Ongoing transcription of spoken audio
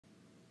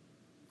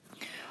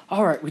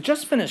All right, we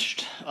just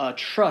finished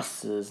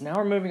trusses. Now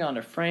we're moving on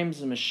to frames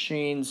and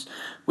machines,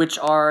 which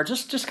are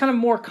just kind of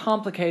more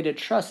complicated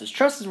trusses.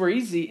 Trusses were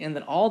easy in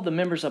that all the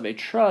members of a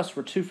truss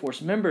were two-force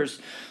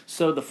members,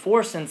 so the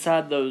force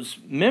inside those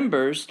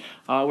members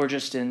were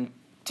just in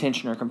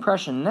tension or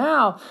compression.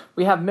 Now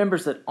we have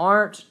members that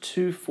aren't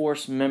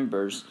two-force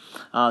members,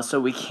 so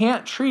we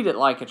can't treat it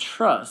like a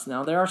truss.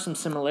 Now there are some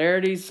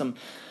similarities,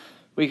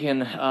 we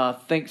can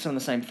think some of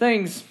the same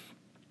things,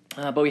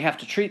 but we have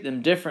to treat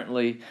them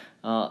differently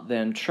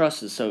than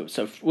trusses. So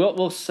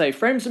we'll say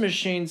frames and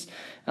machines.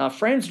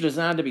 Frames are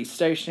designed to be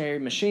stationary.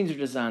 Machines are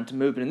designed to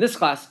move. And in this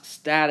class,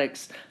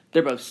 statics,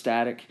 they're both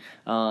static.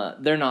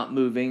 They're not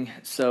moving,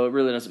 so it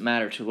really doesn't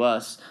matter to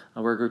us.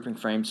 We're grouping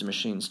frames and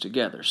machines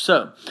together.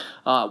 So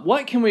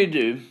what can we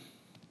do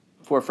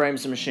for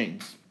frames and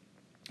machines?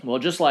 Well,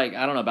 just like,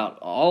 I don't know about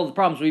all the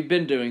problems we've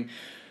been doing,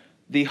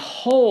 the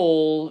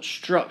whole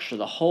structure,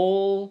 the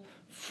whole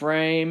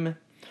frame,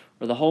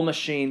 or the whole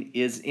machine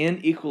is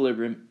in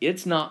equilibrium.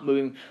 It's not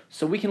moving.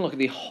 So we can look at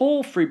the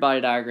whole free body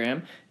diagram,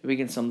 and we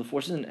can sum the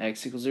forces in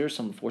x equals 0,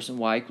 sum the force in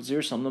y equals 0,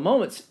 sum the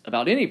moments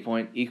about any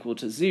point equal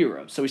to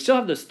 0. So we still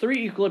have those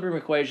three equilibrium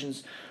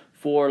equations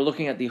for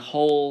looking at the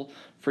whole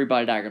free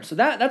body diagram. So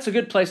that's a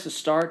good place to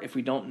start if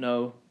we don't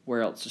know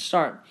where else to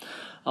start.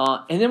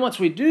 And then once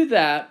we do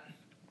that,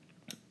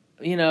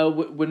 you know,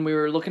 when we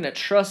were looking at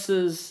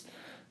trusses,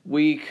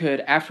 we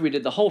could, after we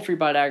did the whole free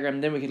body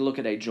diagram, then we could look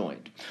at a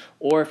joint.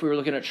 Or if we were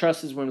looking at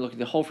trusses, when we look at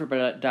the whole free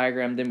body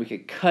diagram, then we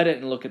could cut it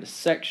and look at a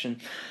section.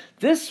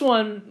 This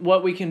one,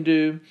 what we can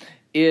do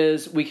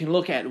is we can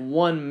look at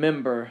one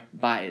member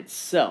by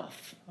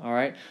itself. All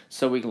right,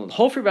 so we can look at the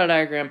whole free body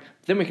diagram,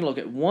 then we can look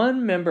at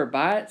one member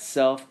by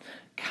itself,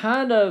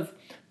 kind of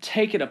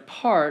take it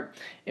apart,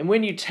 and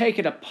when you take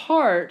it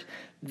apart,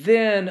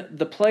 then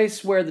the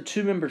place where the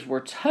two members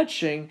were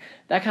touching,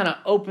 that kind of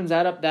opens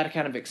that up, that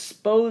kind of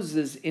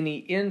exposes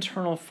any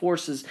internal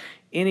forces,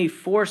 any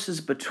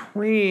forces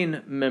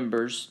between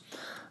members,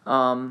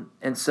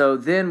 and so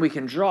then we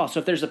can draw. So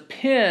if there's a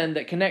pin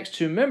that connects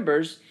two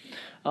members,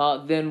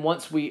 then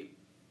once we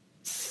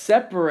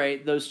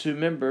separate those two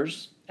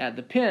members at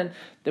the pin,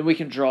 then we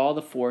can draw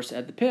the force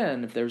at the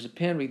pin. If there's a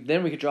pin,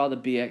 then we could draw the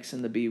BX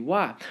and the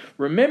BY.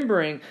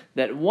 Remembering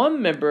that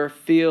one member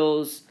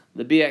feels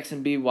the BX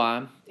and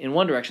BY in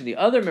one direction, the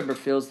other member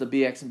feels the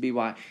BX and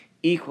BY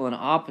equal in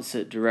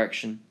opposite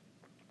direction.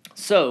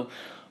 So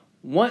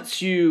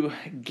once you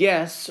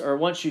guess, or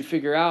once you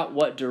figure out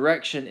what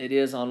direction it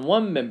is on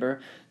one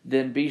member,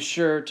 then be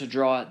sure to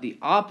draw it the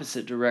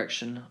opposite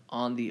direction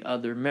on the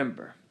other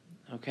member.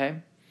 Okay?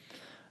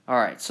 All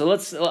right, so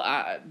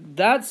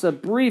that's a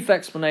brief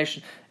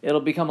explanation. It'll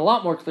become a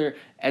lot more clear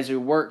as we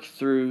work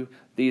through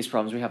these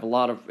problems. We have a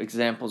lot of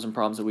examples and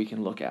problems that we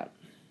can look at.